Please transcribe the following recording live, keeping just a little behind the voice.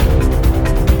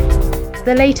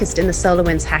the latest in the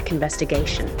SolarWinds hack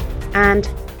investigation, and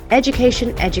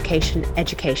education, education,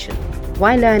 education.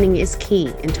 Why learning is key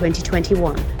in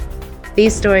 2021.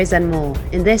 These stories and more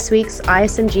in this week's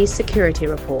ISMG Security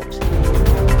Report.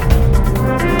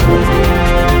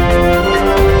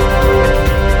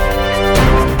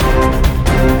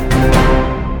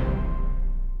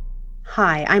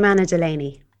 Hi, I'm Anna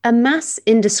Delaney. A mass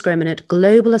indiscriminate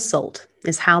global assault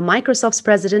is how Microsoft's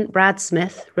president Brad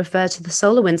Smith referred to the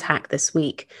SolarWinds hack this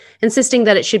week, insisting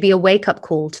that it should be a wake-up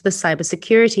call to the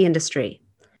cybersecurity industry.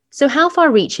 So how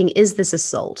far-reaching is this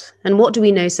assault, and what do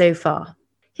we know so far?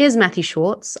 Here's Matthew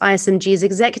Schwartz, ISMG's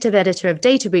executive editor of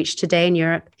Data Breach Today in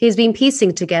Europe. He's been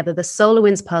piecing together the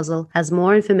SolarWinds puzzle as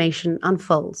more information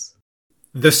unfolds.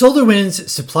 The SolarWinds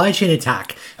supply chain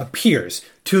attack appears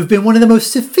to have been one of the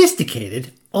most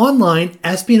sophisticated online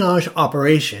espionage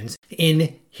operations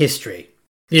in history.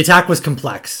 The attack was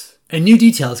complex, and new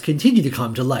details continue to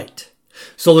come to light.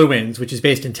 SolarWinds, which is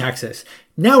based in Texas,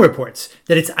 now reports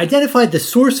that it's identified the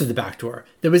source of the backdoor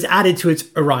that was added to its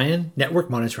Orion network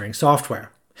monitoring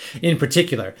software. In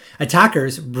particular,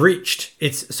 attackers breached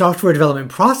its software development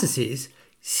processes,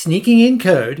 sneaking in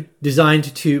code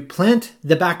designed to plant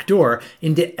the backdoor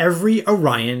into every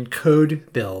Orion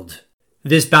code build.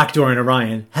 This backdoor in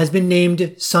Orion has been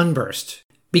named Sunburst.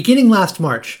 Beginning last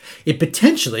March, it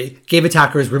potentially gave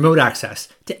attackers remote access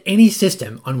to any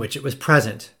system on which it was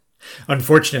present.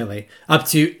 Unfortunately, up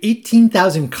to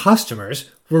 18,000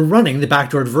 customers were running the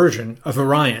backdoored version of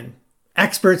Orion.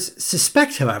 Experts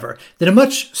suspect, however, that a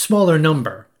much smaller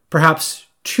number, perhaps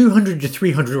 200 to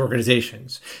 300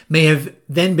 organizations, may have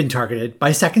then been targeted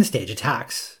by second-stage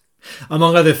attacks.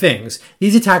 Among other things,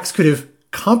 these attacks could have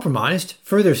compromised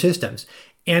further systems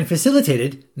and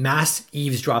facilitated mass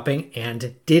eavesdropping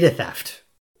and data theft.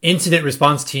 Incident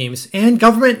response teams and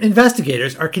government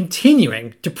investigators are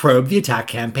continuing to probe the attack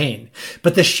campaign,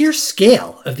 but the sheer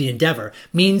scale of the endeavor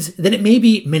means that it may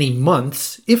be many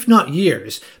months, if not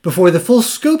years, before the full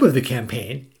scope of the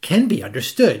campaign can be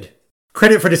understood.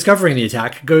 Credit for discovering the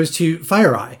attack goes to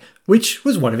FireEye, which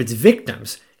was one of its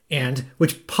victims, and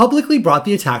which publicly brought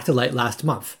the attack to light last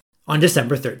month, on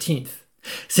December 13th.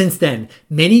 Since then,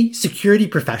 many security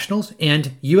professionals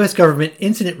and U.S. government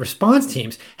incident response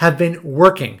teams have been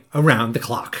working around the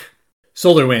clock.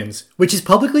 SolarWinds, which is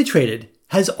publicly traded,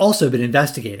 has also been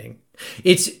investigating.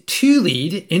 Its two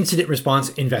lead incident response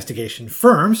investigation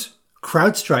firms,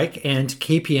 CrowdStrike and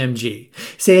KPMG,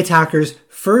 say attackers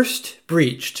first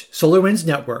breached SolarWinds'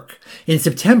 network in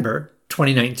September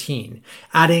 2019,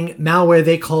 adding malware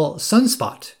they call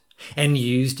Sunspot, and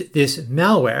used this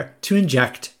malware to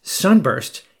inject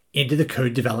Sunburst into the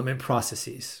code development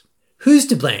processes. Who's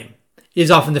to blame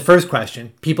is often the first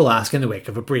question people ask in the wake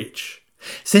of a breach.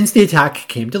 Since the attack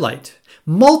came to light,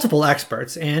 multiple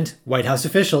experts and White House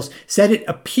officials said it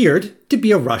appeared to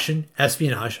be a Russian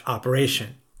espionage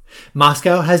operation.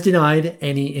 Moscow has denied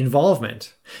any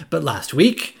involvement, but last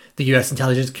week, the U.S.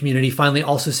 intelligence community finally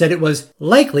also said it was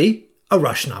likely a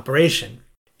Russian operation.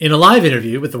 In a live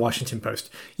interview with the Washington Post,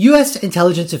 U.S.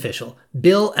 intelligence official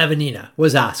Bill Evanina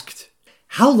was asked,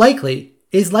 "How likely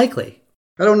is likely?"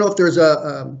 I don't know if there's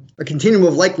a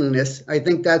continuum of likeliness. I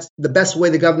think that's the best way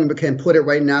the government can put it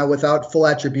right now without full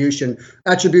attribution.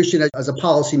 Attribution as a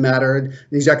policy matter,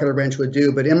 the executive branch would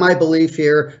do. But in my belief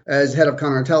here, as head of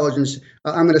counterintelligence,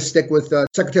 I'm going to stick with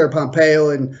Secretary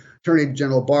Pompeo and Attorney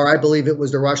General Barr. I believe it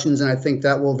was the Russians, and I think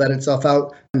that will vet itself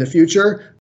out in the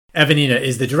future. Evanina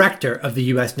is the director of the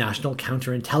U.S. National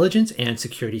Counterintelligence and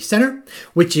Security Center,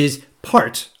 which is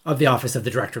part of the Office of the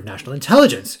Director of National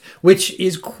Intelligence, which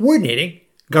is coordinating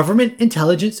government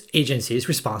intelligence agencies'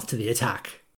 response to the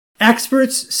attack.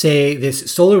 Experts say this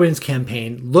SolarWinds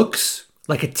campaign looks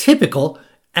like a typical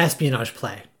espionage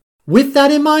play. With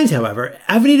that in mind, however,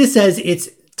 Evanina says it's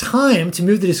time to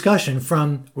move the discussion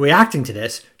from reacting to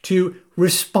this to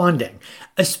responding,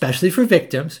 especially for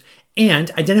victims,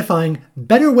 and identifying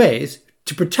better ways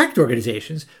to protect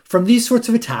organizations from these sorts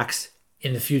of attacks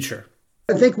in the future.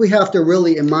 I think we have to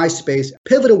really, in my space,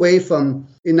 pivot away from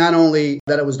not only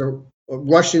that it was the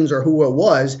Russians or who it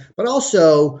was, but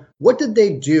also what did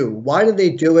they do? Why did they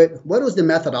do it? What was the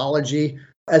methodology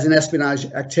as an espionage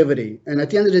activity? And at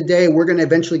the end of the day, we're going to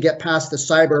eventually get past the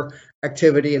cyber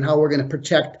activity and how we're going to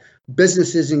protect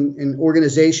businesses and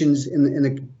organizations in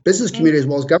the business community as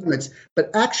well as governments. But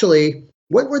actually,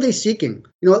 what were they seeking?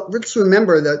 Let's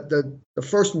remember that the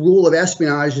first rule of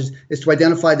espionage is to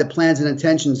identify the plans and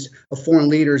intentions of foreign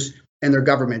leaders and their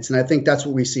governments. And I think that's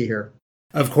what we see here.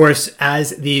 Of course,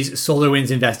 as these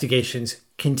SolarWinds investigations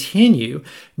continue,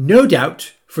 no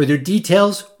doubt further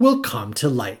details will come to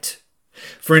light.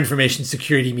 For Information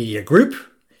Security Media Group,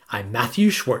 I'm Matthew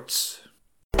Schwartz.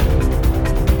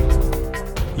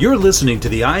 You're listening to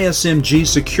the ISMG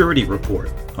Security Report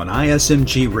on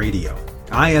ISMG Radio.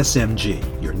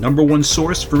 ISMG, your number one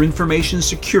source for information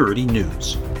security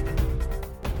news.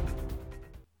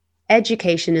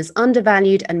 Education is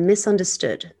undervalued and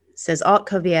misunderstood, says Art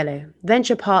Coviello,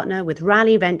 venture partner with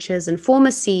Rally Ventures and former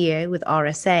CEO with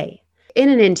RSA. In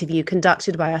an interview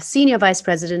conducted by our Senior Vice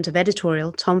President of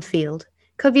Editorial, Tom Field,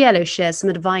 Coviello shares some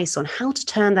advice on how to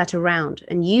turn that around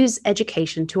and use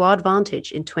education to our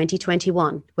advantage in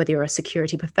 2021, whether you're a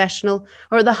security professional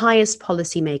or at the highest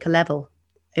policymaker level.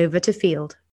 Over to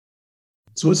Field.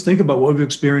 So let's think about what we've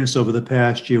experienced over the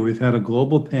past year. We've had a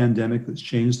global pandemic that's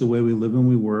changed the way we live and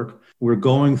we work. We're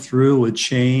going through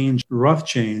a rough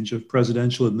change of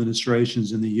presidential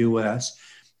administrations in the US.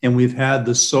 And we've had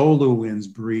the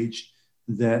SolarWinds breach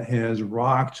that has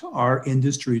rocked our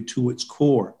industry to its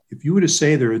core. If you were to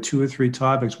say there are 2 or 3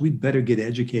 topics we'd better get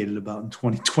educated about in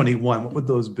 2021, what would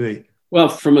those be? Well,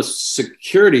 from a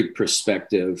security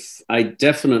perspective, I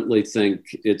definitely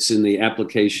think it's in the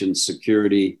application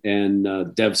security and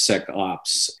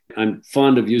DevSecOps. I'm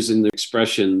fond of using the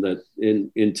expression that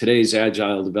in today's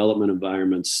agile development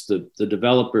environments, the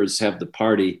developers have the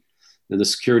party and the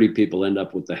security people end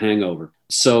up with the hangover.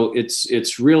 So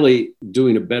it's really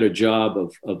doing a better job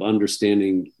of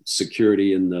understanding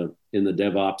security in the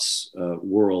DevOps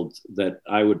world that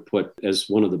I would put as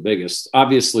one of the biggest.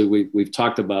 Obviously, we've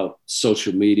talked about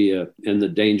social media and the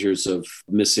dangers of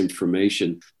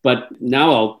misinformation, but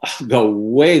now I'll go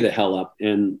way the hell up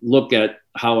and look at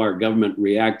how our government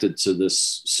reacted to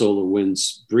this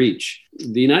SolarWinds breach.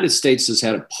 The United States has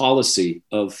had a policy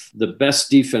of the best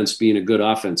defense being a good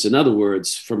offense. In other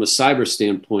words, from a cyber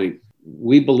standpoint,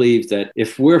 we believe that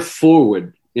if we're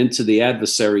forward into the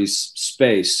adversary's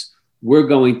space, we're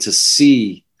going to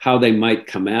see how they might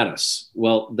come at us.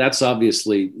 Well, that's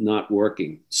obviously not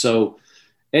working. So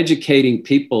educating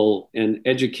people and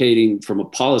educating from a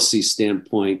policy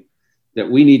standpoint that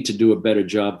we need to do a better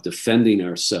job defending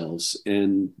ourselves.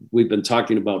 And we've been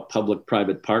talking about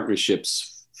public-private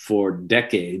partnerships for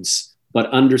decades, but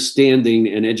understanding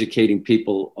and educating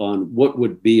people on what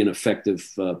would be an effective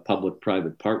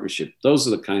public-private partnership. Those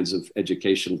are the kinds of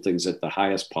educational things at the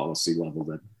highest policy level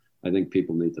that I think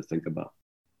people need to think about.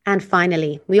 And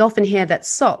finally, we often hear that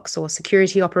SOCs, or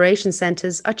Security Operations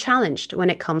Centers, are challenged when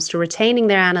it comes to retaining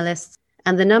their analysts,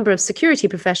 and the number of security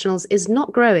professionals is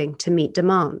not growing to meet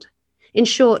demand. In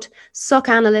short, SOC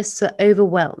analysts are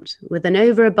overwhelmed with an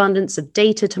overabundance of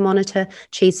data to monitor,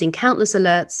 chasing countless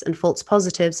alerts and false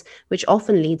positives, which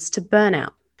often leads to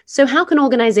burnout. So how can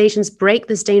organizations break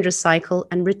this dangerous cycle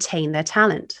and retain their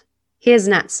talent? Here's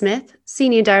Nat Smith,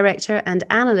 Senior Director and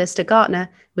Analyst at Gartner,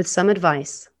 with some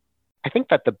advice. I think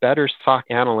that the better SOC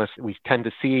analysts we tend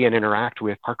to see and interact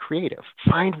with are creative.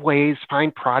 Find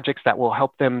projects that will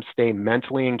help them stay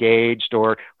mentally engaged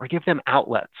or give them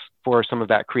outlets for some of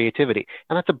that creativity.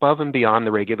 And that's above and beyond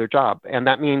the regular job. And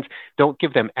that means don't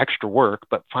give them extra work,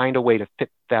 but find a way to fit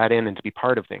that in and to be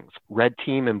part of things. Red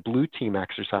team and blue team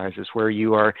exercises where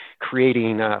you are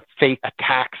creating fake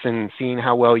attacks and seeing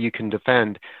how well you can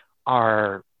defend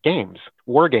are games,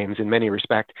 war games in many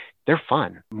respects. They're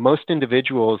fun. Most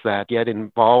individuals that get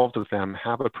involved with them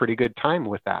have a pretty good time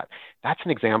with that. That's an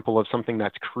example of something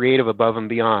that's creative above and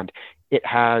beyond. It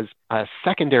has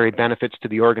secondary benefits to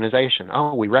the organization.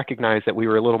 Oh, we recognize that we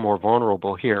were a little more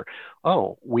vulnerable here.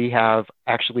 Oh, we have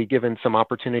actually given some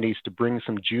opportunities to bring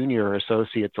some junior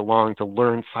associates along to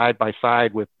learn side by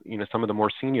side with some of the more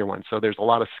senior ones. So there's a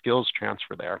lot of skills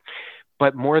transfer there.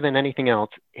 But more than anything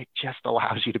else, it just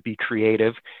allows you to be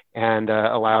creative and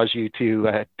allows you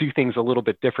to do things a little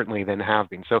bit differently than have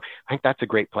been. So I think that's a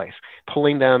great place.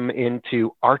 Pulling them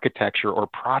into architecture or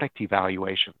product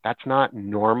evaluation. That's not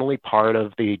normally part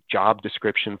of the job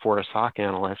description for a SOC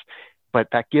analyst, but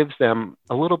that gives them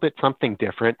a little bit something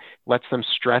different, lets them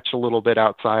stretch a little bit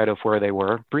outside of where they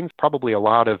were, brings probably a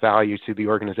lot of value to the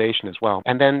organization as well.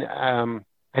 And then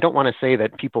I don't want to say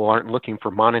that people aren't looking for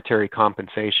monetary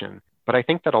compensation. But I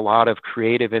think that a lot of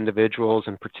creative individuals,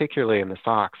 and particularly in the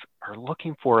SOCs, are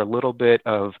looking for a little bit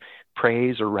of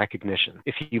praise or recognition.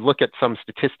 If you look at some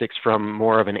statistics from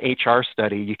more of an HR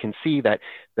study, you can see that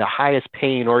the highest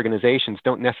paying organizations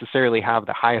don't necessarily have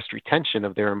the highest retention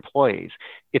of their employees.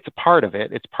 It's a part of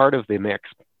it. It's part of the mix.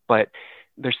 But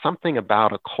there's something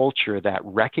about a culture that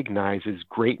recognizes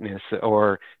greatness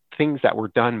or things that were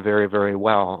done very, very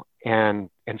well and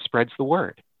spreads the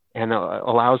word. And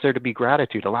allows there to be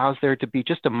gratitude, allows there to be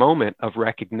just a moment of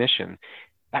recognition.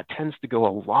 That tends to go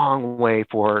a long way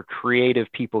for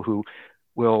creative people who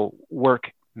will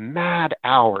work mad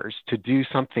hours to do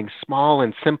something small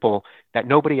and simple that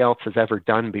nobody else has ever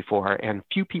done before and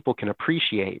few people can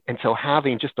appreciate. And so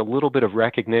having just a little bit of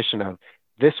recognition of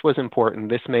this was important,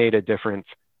 this made a difference,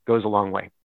 goes a long way.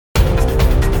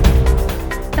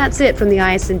 That's it from the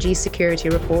ISMG Security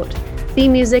Report.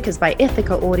 Theme music is by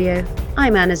Ithaca Audio.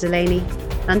 I'm Anna Delaney.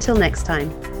 Until next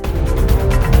time.